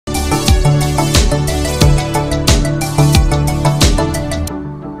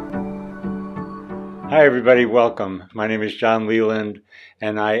Hi everybody, welcome. My name is John Leland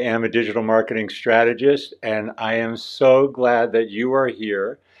and I am a digital marketing strategist, and I am so glad that you are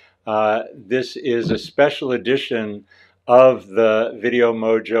here. This is a special edition of the Video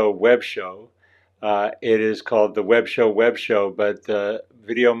Mojo web show. It is called the WebShow, but the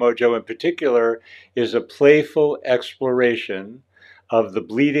Video Mojo in particular is a playful exploration of the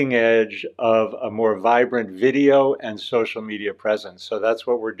bleeding edge of a more vibrant video and social media presence. So that's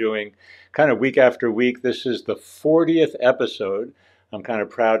what we're doing kind of week after week. This is the 40th episode, I'm kind of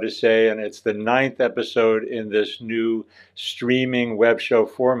proud to say, and it's the 9th episode in this new streaming web show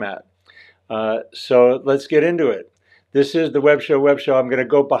format. So let's get into it. This is the web show. I'm going to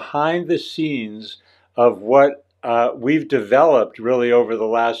go behind the scenes of what we've developed really over the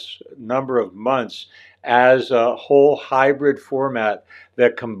last number of months as a whole hybrid format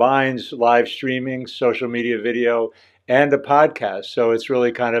that combines live streaming, social media video, and a podcast. So it's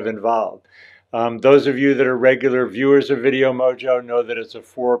really kind of involved. Those of you that are regular viewers of Video Mojo know that it's a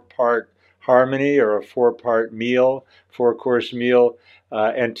 4-part harmony or a 4-part meal, 4-course meal.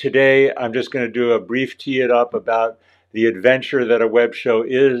 And today I'm just going to do a brief tee it up about the adventure that a web show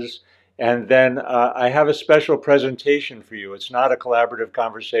is. And then I have a special presentation for you. It's not a collaborative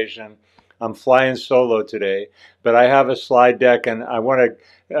conversation. I'm flying solo today, but I have a slide deck, and I'm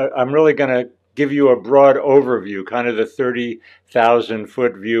really going to give you a broad overview, kind of the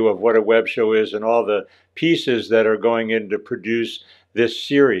 30,000-foot view of what a web show is and all the pieces that are going in to produce this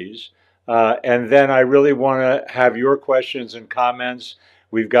series. And then I really want to have your questions and comments.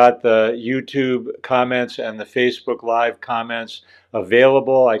 We've got the YouTube comments and the Facebook Live comments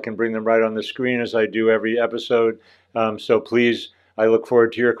available. I can bring them right on the screen as I do every episode. So please, I look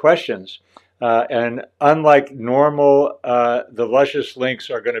forward to your questions. And unlike normal, the Luscious Links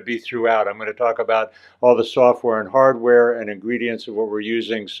are going to be throughout. I'm going to talk about all the software and hardware and ingredients of what we're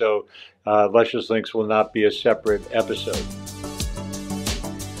using. So Luscious Links will not be a separate episode.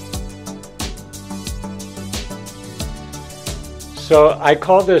 So I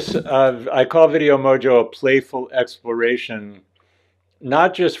call Video Mojo a playful exploration,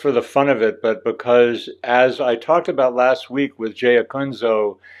 not just for the fun of it, but because, as I talked about last week with Jay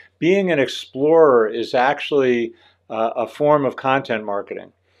Akunzo, being an explorer is actually a form of content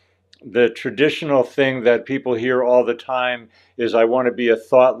marketing. The traditional thing that people hear all the time is, I want to be a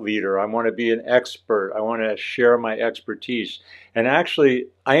thought leader, I want to be an expert, I want to share my expertise. And actually,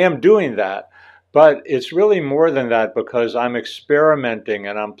 I am doing that. But it's really more than that, because I'm experimenting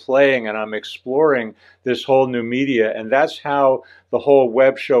and I'm playing and I'm exploring this whole new media. And that's how the whole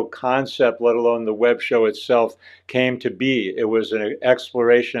web show concept, let alone the web show itself, came to be. It was an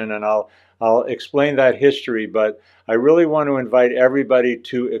exploration, and I'll explain that history. But I really want to invite everybody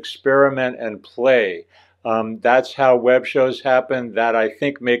to experiment and play. That's how web shows happen. That, I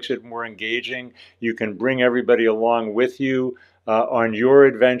think, makes it more engaging. You can bring everybody along with you on your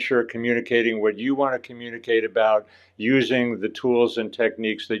adventure, communicating what you want to communicate about, using the tools and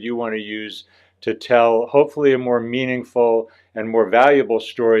techniques that you want to use to tell, hopefully, a more meaningful and more valuable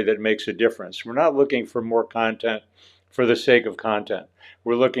story that makes a difference. We're not looking for more content for the sake of content.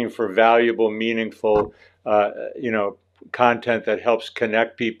 We're looking for valuable, meaningful, content that helps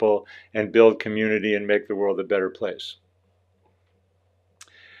connect people and build community and make the world a better place.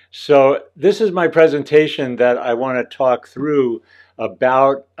 So this is my presentation that I want to talk through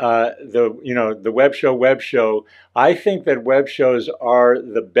about the web show. I think that web shows are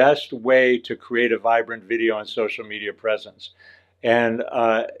the best way to create a vibrant video and social media presence. And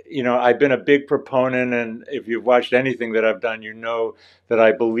I've been a big proponent, and if you've watched anything that I've done, you know that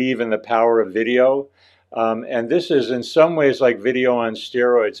I believe in the power of video. And this is in some ways like video on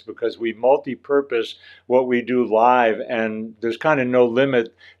steroids, because we multi-purpose what we do live, and there's kind of no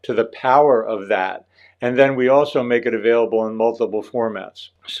limit to the power of that. And then we also make it available in multiple formats.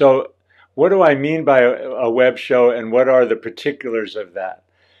 So what do I mean by a web show, and what are the particulars of that?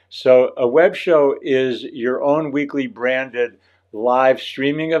 So a web show is your own weekly branded live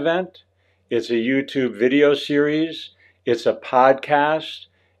streaming event. It's a YouTube video series. It's a podcast.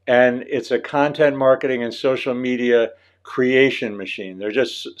 And it's a content marketing and social media creation machine. There's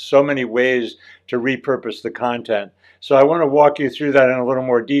just so many ways to repurpose the content. So I want to walk you through that in a little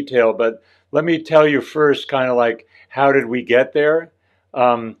more detail, but let me tell you first kind of like, how did we get there?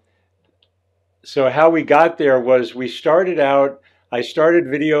 So how we got there was, I started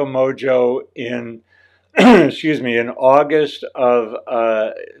Video Mojo in in August of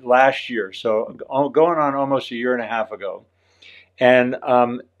last year. So going on almost a year and a half ago. And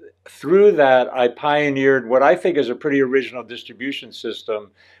through that, I pioneered what I think is a pretty original distribution system,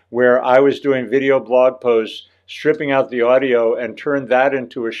 where I was doing video blog posts, stripping out the audio, and turned that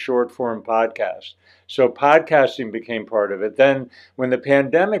into a short form podcast. So podcasting became part of it. Then when the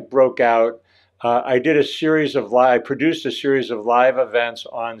pandemic broke out, I produced a series of live events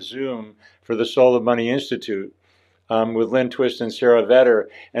on Zoom for the Soul of Money Institute with Lynn Twist and Sarah Vetter,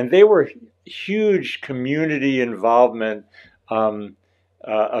 and they were huge community involvement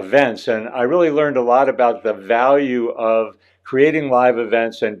events. And I really learned a lot about the value of creating live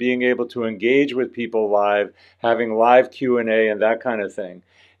events and being able to engage with people live, having live Q&A and that kind of thing.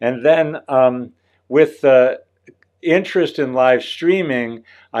 And then with the interest in live streaming,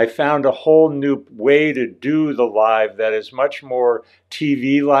 I found a whole new way to do the live that is much more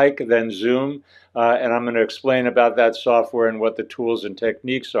TV-like than Zoom. And I'm going to explain about that software and what the tools and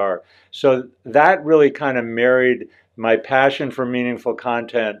techniques are. So that really kind of married my passion for meaningful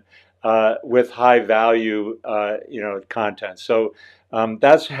content with high value, content. So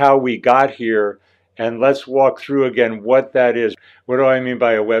that's how we got here. And let's walk through again what that is. What do I mean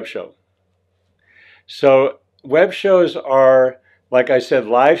by a web show? So web shows are, like I said,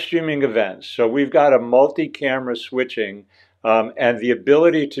 live streaming events. So we've got a multi-camera switching and the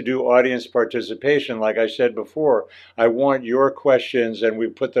ability to do audience participation. Like I said before, I want your questions, and we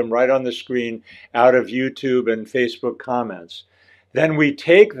put them right on the screen out of YouTube and Facebook comments. Then we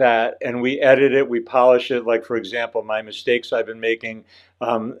take that and we edit it, we polish it. Like, for example, my mistakes I've been making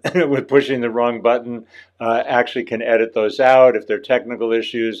with pushing the wrong button, actually can edit those out. If they're technical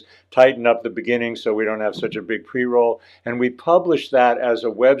issues, tighten up the beginning so we don't have such a big pre-roll. And we publish that as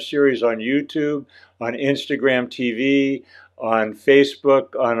a web series on YouTube, on Instagram TV, on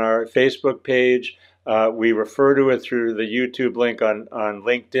Facebook, on our Facebook page. We refer to it through the YouTube link on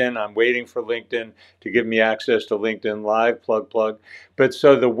LinkedIn. I'm waiting for LinkedIn to give me access to LinkedIn Live, plug. But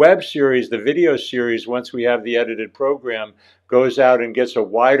so the web series, the video series, once we have the edited program, goes out and gets a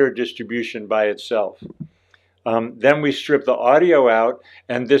wider distribution by itself. Then we strip the audio out,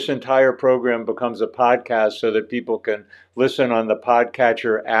 and this entire program becomes a podcast so that people can listen on the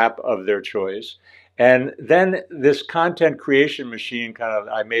podcatcher app of their choice. And then this content creation machine,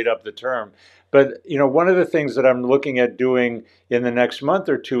 I made up the term. But one of the things that I'm looking at doing in the next month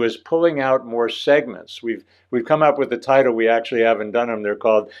or two is pulling out more segments. We've come up with the title. We actually haven't done them. They're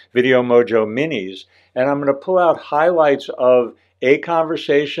called Video Mojo Minis. And I'm going to pull out highlights of a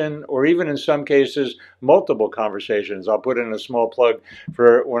conversation, or even in some cases, multiple conversations. I'll put in a small plug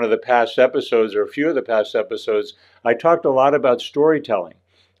for one of the past episodes, or a few of the past episodes. I talked a lot about storytelling.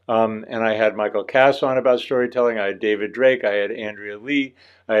 And I had Michael Cass on about storytelling. I had David Drake. I had Andrea Lee.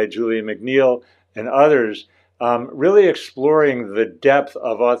 I had Julia McNeil and others, really exploring the depth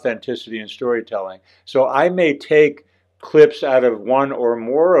of authenticity in storytelling. So I may take clips out of one or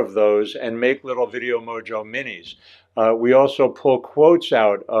more of those and make little Video Mojo minis. We also pull quotes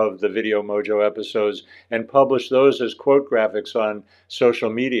out of the Video Mojo episodes and publish those as quote graphics on social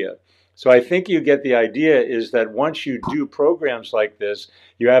media. So I think you get the idea is that once you do programs like this,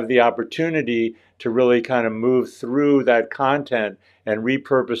 you have the opportunity to really kind of move through that content and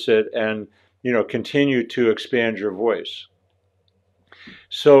repurpose it and, continue to expand your voice.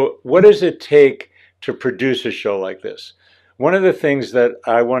 So what does it take to produce a show like this? One of the things that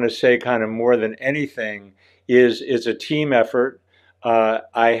I want to say kind of more than anything is it's a team effort.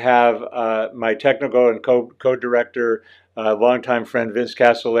 I have my technical and co-director, longtime friend Vince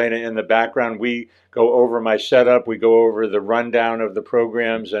Castellana in the background. We go over my setup. We go over the rundown of the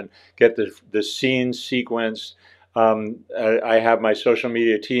programs and get the scenes sequenced. I have my social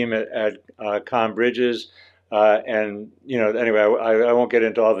media team at Com Bridges. And, anyway, I won't get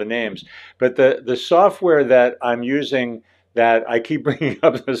into all the names. But the software that I'm using, that I keep bringing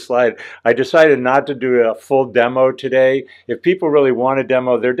up the slide, I decided not to do a full demo today. If people really want a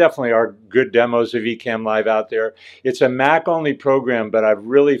demo, there definitely are good demos of Ecamm Live out there. It's a Mac-only program, but I've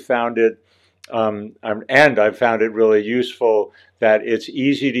really found it, and I've found it really useful, that it's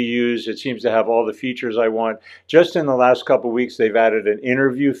easy to use. It seems to have all the features I want. Just in the last couple of weeks, they've added an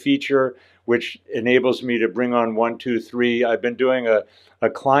interview feature, which enables me to bring on 1, 2, 3. I've been doing a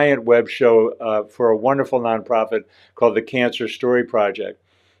client web show for a wonderful nonprofit called the Cancer Story Project.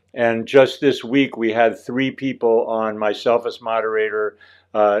 And just this week, we had 3 people on, myself as moderator,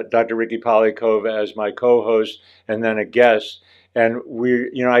 Dr. Ricky Polyakov as my co-host, and then a guest. And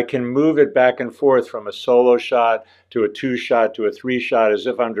I can move it back and forth from a solo shot to a 2-shot to a 3-shot as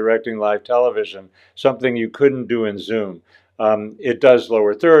if I'm directing live television, something you couldn't do in Zoom. It does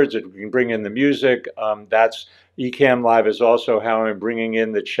lower thirds. It can bring in the music. That's Ecamm Live is also how I'm bringing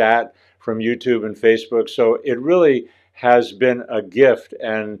in the chat from YouTube and Facebook. So it really has been a gift.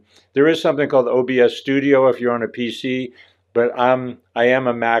 And there is something called OBS Studio if you're on a PC. But I am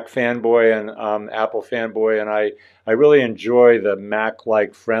a Mac fanboy and Apple fanboy, and I really enjoy the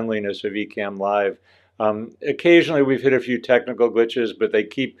Mac-like friendliness of Ecamm Live. Occasionally we've hit a few technical glitches, but they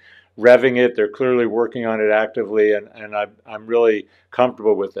keep revving it. They're clearly working on it actively, and I'm really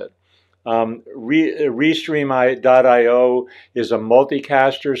comfortable with it. Restream.io is a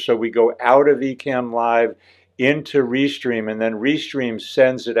multicaster, so we go out of Ecamm Live into Restream, and then Restream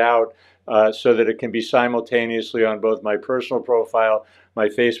sends it out so that it can be simultaneously on both my personal profile, my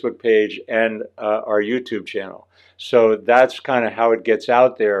Facebook page, and our YouTube channel. So that's kind of how it gets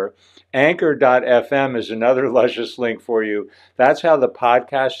out there. Anchor.fm is another luscious link for you. That's how the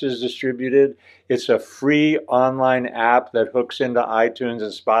podcast is distributed. It's a free online app that hooks into iTunes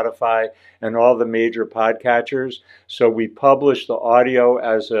and Spotify and all the major podcatchers. So we publish the audio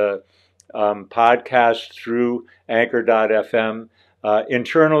as a podcast through Anchor.fm.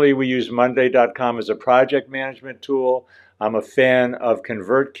 Internally, we use Monday.com as a project management tool. I'm a fan of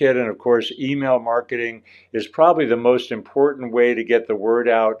ConvertKit, and of course, email marketing is probably the most important way to get the word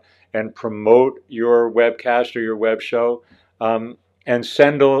out and promote your webcast or your web show. And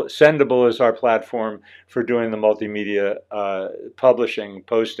Sendable is our platform for doing the multimedia publishing,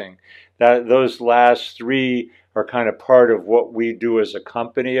 posting. Those last three are kind of part of what we do as a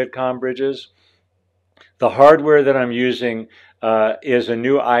company at CommBridges. The hardware that I'm using is a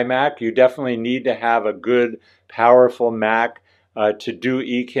new iMac. You definitely need to have a good, powerful Mac to do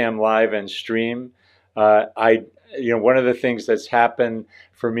Ecamm Live and stream. One of the things that's happened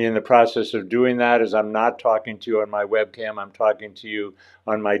for me in the process of doing that is I'm not talking to you on my webcam. I'm talking to you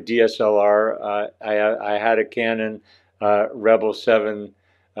on my DSLR. I had a Canon Rebel 7i,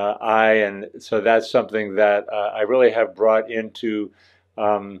 and so that's something that I really have brought into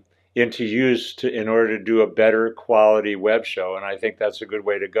use in order to do a better quality web show, and I think that's a good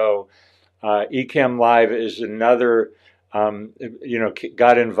way to go. Ecamm Live is another,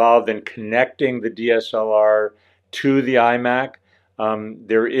 got involved in connecting the DSLR to the iMac.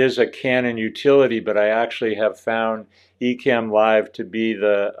 There is a Canon utility, but I actually have found Ecamm Live to be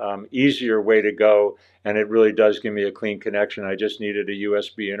the easier way to go, and it really does give me a clean connection. I just needed a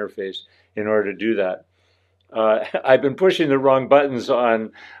USB interface in order to do that. I've been pushing the wrong buttons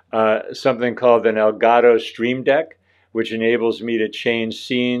on something called an Elgato Stream Deck, which enables me to change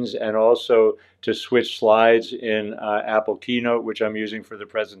scenes and also to switch slides in Apple Keynote, which I'm using for the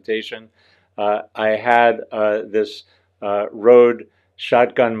presentation. I had this Rode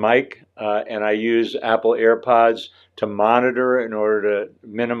shotgun mic, and I use Apple AirPods to monitor in order to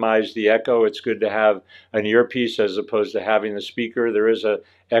minimize the echo. It's good to have an earpiece as opposed to having the speaker. There is a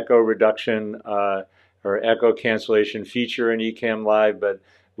echo reduction or echo cancellation feature in Ecamm Live, but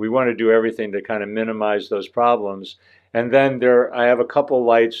we want to do everything to kind of minimize those problems. And then I have a couple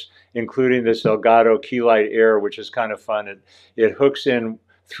lights, including this Elgato Key Light Air, which is kind of fun. It hooks in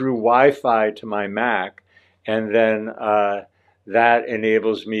through Wi-Fi to my Mac, and then that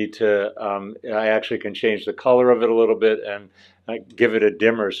enables me to, I actually can change the color of it a little bit and give it a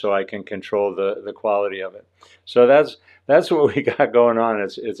dimmer so I can control the quality of it. So that's what we got going on.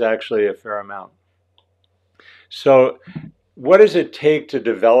 It's actually a fair amount. So what does it take to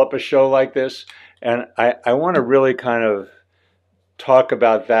develop a show like this? And I want to really kind of talk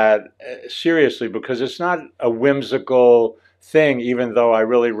about that seriously, because it's not a whimsical thing, even though I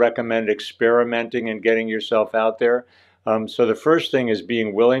really recommend experimenting and getting yourself out there. So the first thing is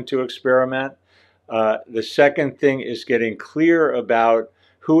being willing to experiment. The second thing is getting clear about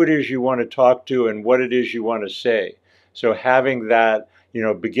who it is you want to talk to and what it is you want to say. So having that,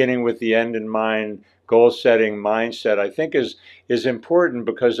 beginning with the end in mind, goal-setting mindset, I think is important,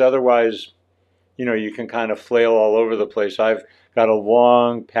 because otherwise, you can kind of flail all over the place. I've got a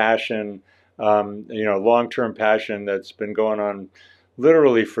long passion, long-term passion that's been going on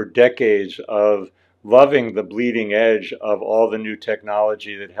literally for decades of loving the bleeding edge of all the new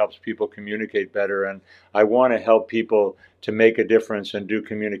technology that helps people communicate better. And I want to help people to make a difference and do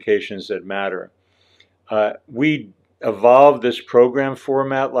communications that matter. We evolved this program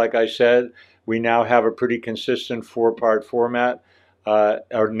format, like I said. We now have a pretty consistent 4-part format.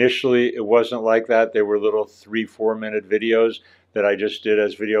 Initially, it wasn't like that. They were little 3-4 minute videos that I just did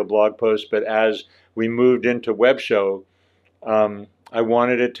as video blog posts. But as we moved into WebShow, I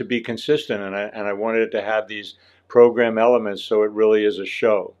wanted it to be consistent, and I wanted it to have these program elements so it really is a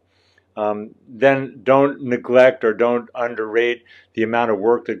show. Then don't neglect or don't underrate the amount of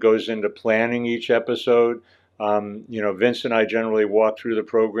work that goes into planning each episode. Vince and I generally walk through the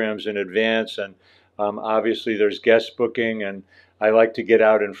programs in advance, and obviously there's guest booking, and I like to get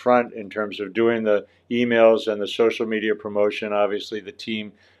out in front in terms of doing the emails and the social media promotion. Obviously the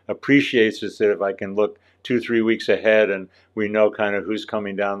team appreciates it if I can look 2-3 weeks ahead and we know kind of who's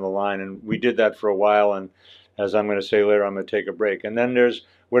coming down the line, and we did that for a while, and as I'm going to say later, I'm going to take a break. And then there's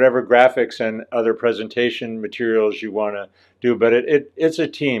whatever graphics and other presentation materials you want to do. But it's a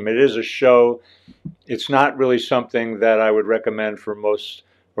team. It is a show. It's not really something that I would recommend for most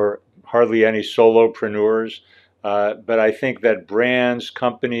or hardly any solopreneurs. But I think that brands,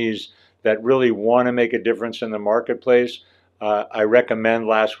 companies that really want to make a difference in the marketplace, I recommend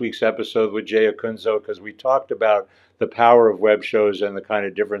last week's episode with Jay Acunzo, because we talked about the power of web shows and the kind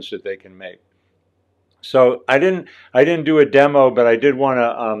of difference that they can make. So I didn't do a demo, but I did want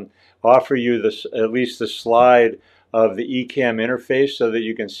to offer you this, at least the slide of the Ecamm interface, so that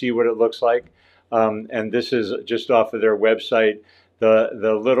you can see what it looks like. And this is just off of their website.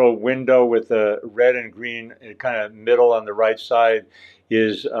 The little window with the red and green kind of middle on the right side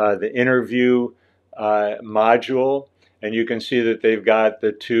is the interview module. And you can see that they've got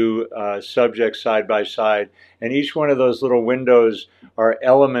the two subjects side by side. And each one of those little windows are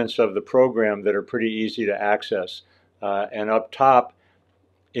elements of the program that are pretty easy to access. And up top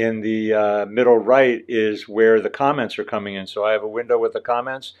in the middle right is where the comments are coming in. So I have a window with the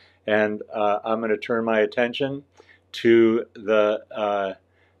comments, and I'm going to turn my attention to the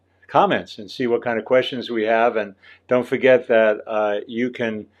comments and see what kind of questions we have. And don't forget that you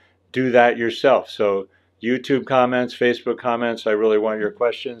can do that yourself. So YouTube comments, Facebook comments, I really want your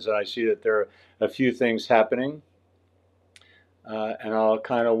questions, and I see that there are a few things happening. And I'll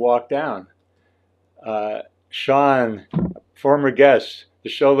kind of walk down. Sean, former guest, the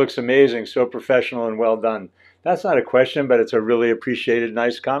show looks amazing, so professional and well done. That's not a question, but it's a really appreciated,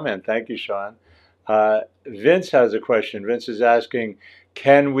 nice comment. Thank you, Sean. Vince has a question. Vince is asking,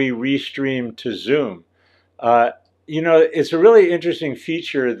 can we restream to Zoom? You know, it's a really interesting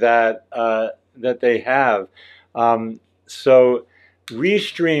feature that that they have. So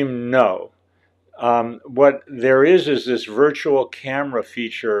restream, no. What there is this virtual camera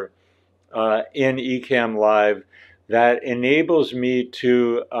feature in Ecamm Live that enables me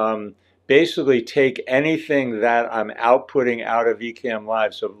to basically take anything that I'm outputting out of Ecamm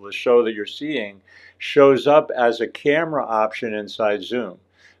Live. So the show that you're seeing shows up as a camera option inside Zoom.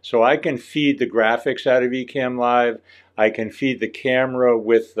 So I can feed the graphics out of Ecamm Live. I can feed the camera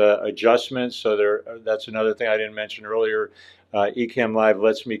with the adjustments. So that's another thing I didn't mention earlier. Ecamm Live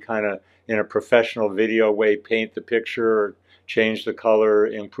lets me kind of, in a professional video way, paint the picture, or change the color,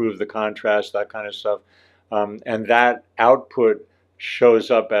 improve the contrast, that kind of stuff. And that output shows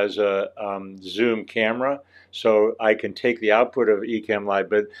up as a Zoom camera. So I can take the output of Ecamm Live.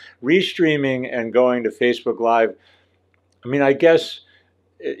 But restreaming and going to Facebook Live, I mean, I guess,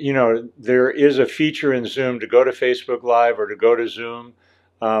 you know, there is a feature in Zoom to go to Facebook Live or to go to Zoom.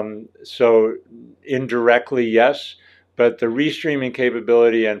 So indirectly, yes. But the restreaming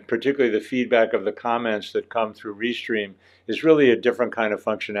capability, and particularly the feedback of the comments that come through Restream, is really a different kind of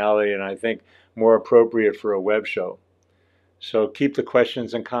functionality, and I think more appropriate for a web show. So keep the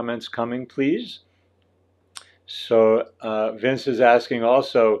questions and comments coming, please. So Vince is asking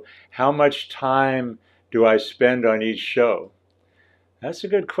also, how much time do I spend on each show? That's a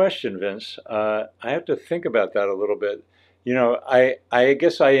good question, Vince. I have to think about that a little bit. You know, I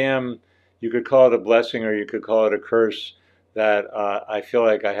guess I am, you could call it a blessing or you could call it a curse, that I feel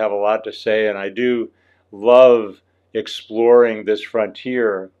like I have a lot to say, and I do love exploring this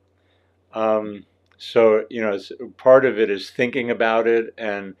frontier. So, you know, part of it is thinking about it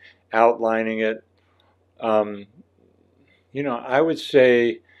and outlining it. You know, I would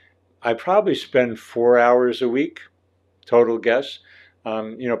say I probably spend 4 hours a week, total guess.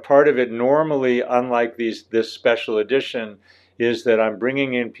 You know, part of it normally, unlike this special edition, is that I'm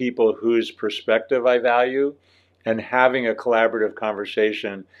bringing in people whose perspective I value and having a collaborative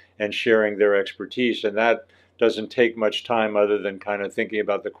conversation and sharing their expertise. And that doesn't take much time other than kind of thinking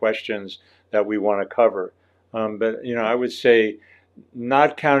about the questions that we want to cover. But, you know, I would say,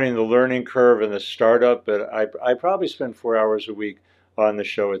 not counting the learning curve and the startup, but I probably spend 4 hours a week on the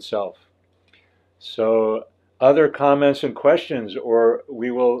show itself. So other comments and questions, or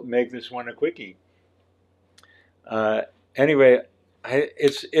we will make this one a quickie. Anyway,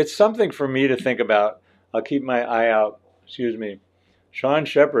 it's something for me to think about. I'll keep my eye out. Excuse me. Sean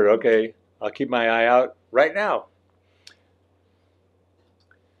Shepard, okay. I'll keep my eye out right now.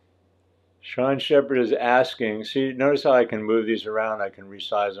 Sean Shepard is asking, see, notice how I can move these around, I can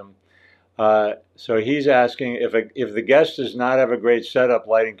resize them. So he's asking, if the guest does not have a great setup,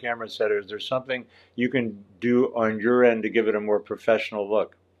 lighting, camera, etc., is there something you can do on your end to give it a more professional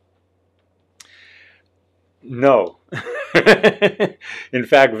look? No. In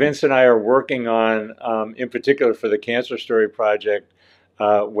fact, Vince and I are working on, in particular for the Cancer Story Project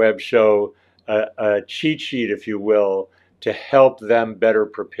web show, a cheat sheet, if you will, to help them better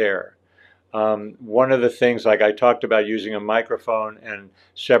prepare. One of the things, like I talked about, using a microphone and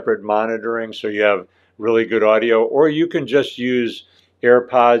separate monitoring so you have really good audio, or you can just use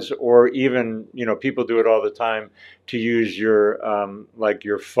AirPods, or even, people do it all the time, to use your like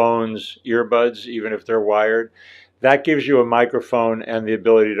your phone's earbuds, even if they're wired. That gives you a microphone and the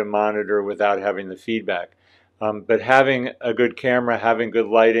ability to monitor without having the feedback. But having a good camera, having good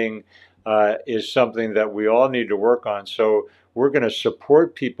lighting is something that we all need to work on. So we're going to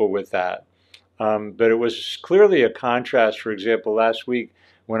support people with that. But it was clearly a contrast. For example, last week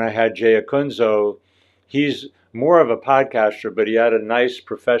when I had Jay Acunzo, he's more of a podcaster, but he had a nice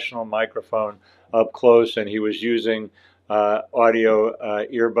professional microphone up close, and he was using audio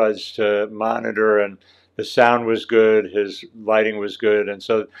earbuds to monitor, and the sound was good, his lighting was good. And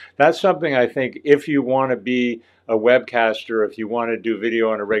so that's something I think, if you want to be a webcaster, if you want to do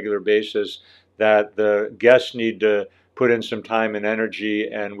video on a regular basis, that the guests need to put in some time and energy,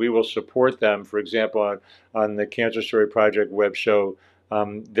 and we will support them. For example, on the Cancer Story Project WebShow,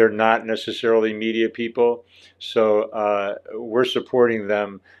 they're not necessarily media people, so we're supporting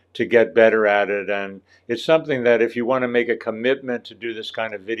them to get better at it. And it's something that, if you want to make a commitment to do this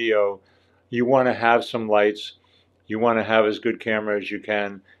kind of video, you want to have some lights, you want to have as good camera as you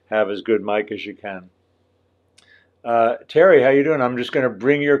can, have as good mic as you can. Terry, how you doing? I'm just going to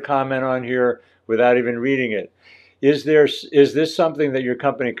bring your comment on here without even reading it. Is this something that your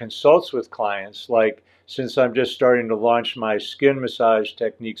company consults with clients? Like, since I'm just starting to launch my skin massage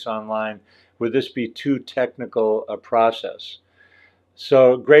techniques online, would this be too technical a process?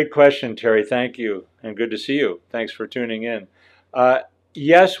 So, great question, Terry. Thank you, and good to see you. Thanks for tuning in.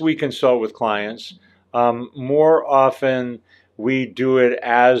 Yes, we consult with clients. More often, we do it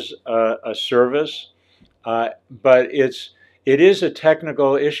as a service, but it is a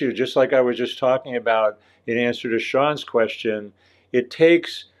technical issue, just like I was just talking about in answer to Sean's question. It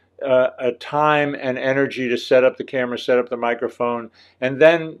takes a time and energy to set up the camera, set up the microphone, and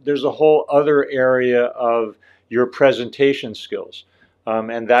then there's a whole other area of your presentation skills.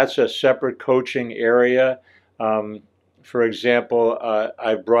 And that's a separate coaching area. For example,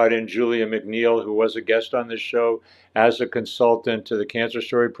 I've brought in Julia McNeil, who was a guest on this show, as a consultant to the Cancer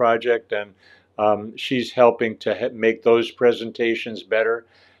Story Project, and she's helping to make those presentations better.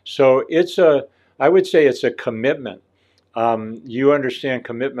 So I would say it's a commitment. You understand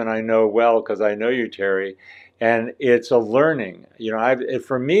commitment, I know well, because I know you, Terry, and it's a learning.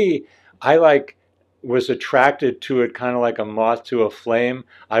 For me, I was attracted to it kind of like a moth to a flame.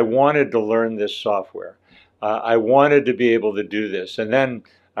 I wanted to learn this software. I wanted to be able to do this. And then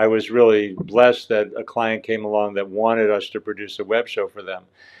I was really blessed that a client came along that wanted us to produce a web show for them.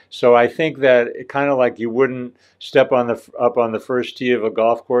 So I think that it kind of like, you wouldn't step up on the first tee of a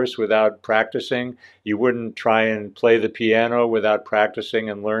golf course without practicing. You wouldn't try and play the piano without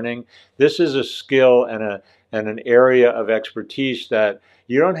practicing and learning. This is a skill and an area of expertise that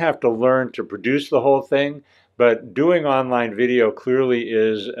you don't have to learn to produce the whole thing, but doing online video clearly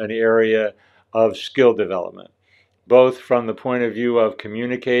is an area of skill development, both from the point of view of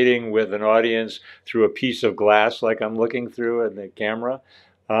communicating with an audience through a piece of glass like I'm looking through in the camera,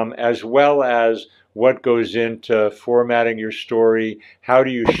 as well as what goes into formatting your story. How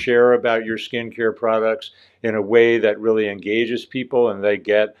do you share about your skincare products in a way that really engages people and they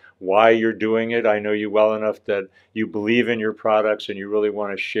get why you're doing it? I know you well enough that you believe in your products and you really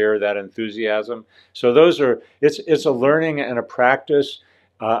want to share that enthusiasm. So it's a learning and a practice.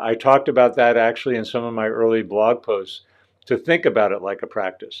 I talked about that actually in some of my early blog posts, to think about it like a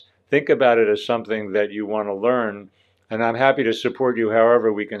practice. Think about it as something that you want to learn, and I'm happy to support you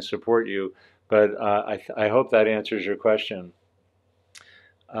however we can support you, but I hope that answers your question.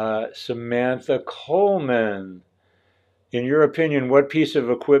 Samantha Coleman, in your opinion, what piece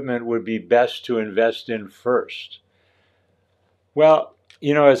of equipment would be best to invest in first? Well,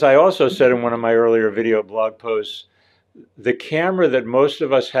 as I also said in one of my earlier video blog posts, the camera that most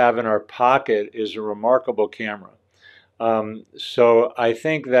of us have in our pocket is a remarkable camera. So I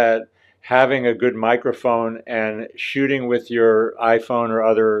think that having a good microphone and shooting with your iPhone or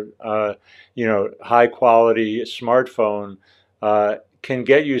other, high quality smartphone can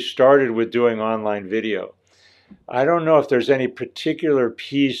get you started with doing online video. I don't know if there's any particular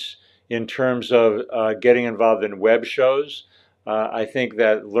piece in terms of getting involved in web shows. I think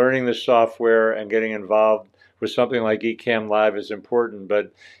that learning the software and getting involved with something like Ecamm Live is important,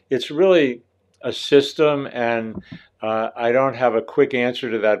 but it's really a system, and I don't have a quick answer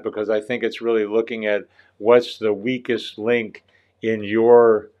to that, because I think it's really looking at what's the weakest link in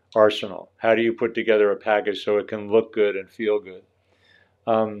your arsenal. How do you put together a package so it can look good and feel good?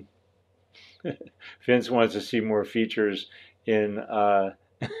 Vince wants to see more features in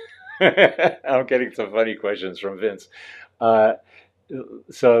I'm getting some funny questions from Vince. Uh,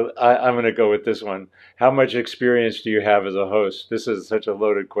 so I'm going to go with this one. How much experience do you have as a host? This is such a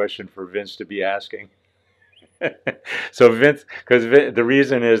loaded question for Vince to be asking. So Vince, because the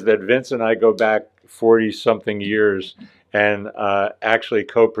reason is that Vince and I go back 40 something years and actually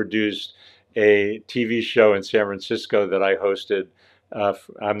co-produced a TV show in San Francisco that I hosted.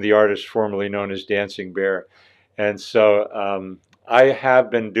 I'm the artist formerly known as Dancing Bear. And so I have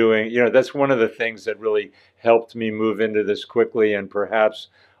been doing, that's one of the things that really helped me move into this quickly and perhaps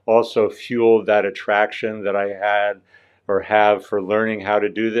also fueled that attraction that I had or have for learning how to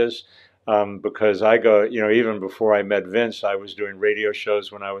do this. Because I go, even before I met Vince, I was doing radio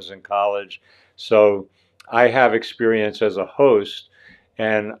shows when I was in college. So I have experience as a host,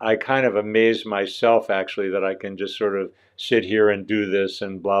 and I kind of amaze myself actually that I can just sort of sit here and do this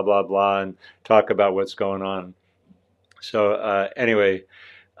and blah, blah, blah, and talk about what's going on. So anyway,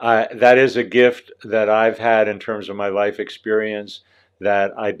 that is a gift that I've had in terms of my life experience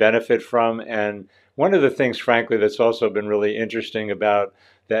that I benefit from. And one of the things, frankly, that's also been really interesting about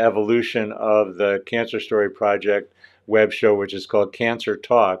the evolution of the Cancer Story Project web show, which is called Cancer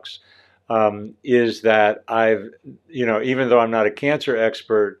Talks, is that I've, even though I'm not a cancer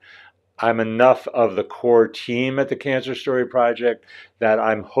expert, I'm enough of the core team at the Cancer Story Project that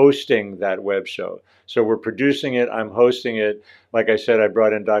I'm hosting that web show. So we're producing it, I'm hosting it. Like I said, I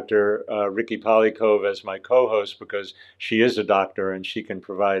brought in Dr. Ricky Polycove as my co-host because she is a doctor and she can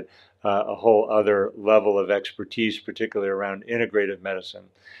provide a whole other level of expertise, particularly around integrative medicine.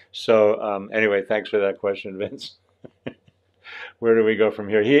 So anyway, thanks for that question, Vince. Where do we go from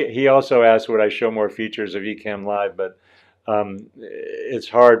here? He also asked, would I show more features of Ecamm Live, but it's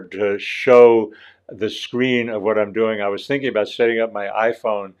hard to show the screen of what I'm doing. I was thinking about setting up my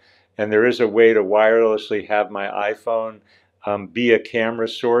iPhone, and there is a way to wirelessly have my iPhone be a camera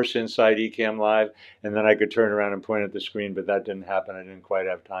source inside Ecamm Live, and then I could turn around and point at the screen, but that didn't happen. I didn't quite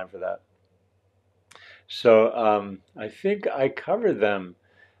have time for that. So I think I covered them.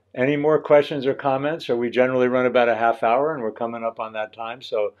 Any more questions or comments? Or we generally run about a half hour, and we're coming up on that time.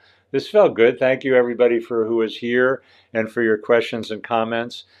 So this felt good. Thank you, everybody, for who was here and for your questions and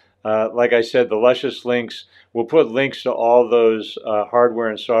comments. Like I said, the Luscious Links, we'll put links to all those hardware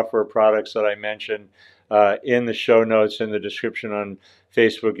and software products that I mentioned in the show notes, in the description on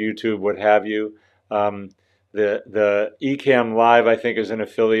Facebook, YouTube, what have you. The Ecamm Live, I think, is an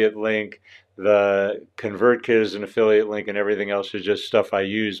affiliate link. The ConvertKit is an affiliate link, and everything else is just stuff I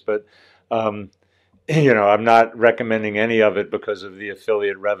use. But, I'm not recommending any of it because of the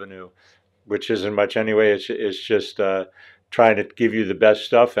affiliate revenue, which isn't much anyway. It's just trying to give you the best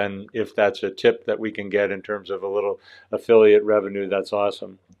stuff. And if that's a tip that we can get in terms of a little affiliate revenue, that's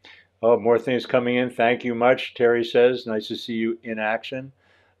awesome. Oh, more things coming in. Thank you much, Terry says. Nice to see you in action.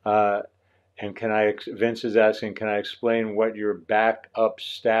 And Vince is asking, can I explain what your backup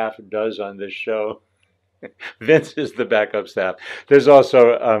staff does on this show? Vince is the backup staff. There's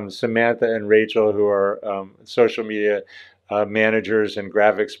also Samantha and Rachel, who are social media managers and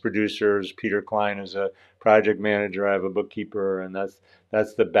graphics producers. Peter Klein is a project manager. I have a bookkeeper, and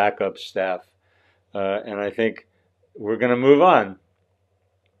that's the backup staff. And I think we're going to move on.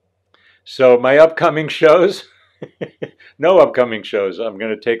 So my upcoming shows, no upcoming shows. I'm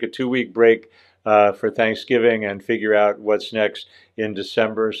going to take a 2-week break for Thanksgiving and figure out what's next in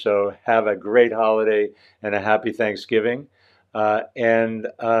December. So have a great holiday and a happy Thanksgiving. And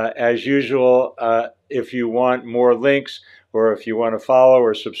as usual, if you want more links, or if you want to follow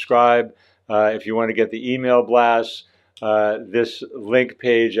or subscribe, if you want to get the email blasts, this link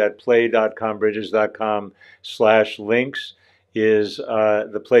page at play.combridges.com/links is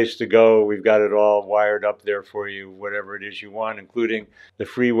the place to go. We've got it all wired up there for you, whatever it is you want, including the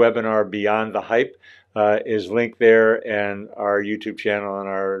free webinar Beyond the Hype is linked there, and our YouTube channel and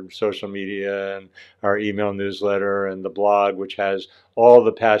our social media and our email newsletter and the blog, which has all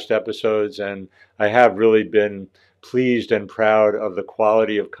the past episodes. And I have really been pleased and proud of the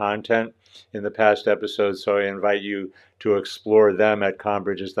quality of content in the past episodes, so I invite you to explore them at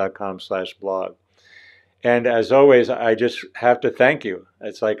combridges.com/blog. And as always, I just have to thank you.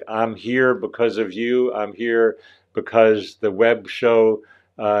 It's like I'm here because of you. I'm here because the web show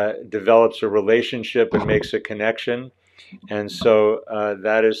develops a relationship and makes a connection. And so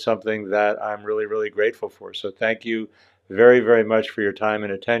that is something that I'm really, really grateful for. So thank you very, very much for your time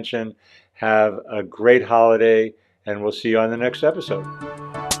and attention. Have a great holiday, and we'll see you on the next episode.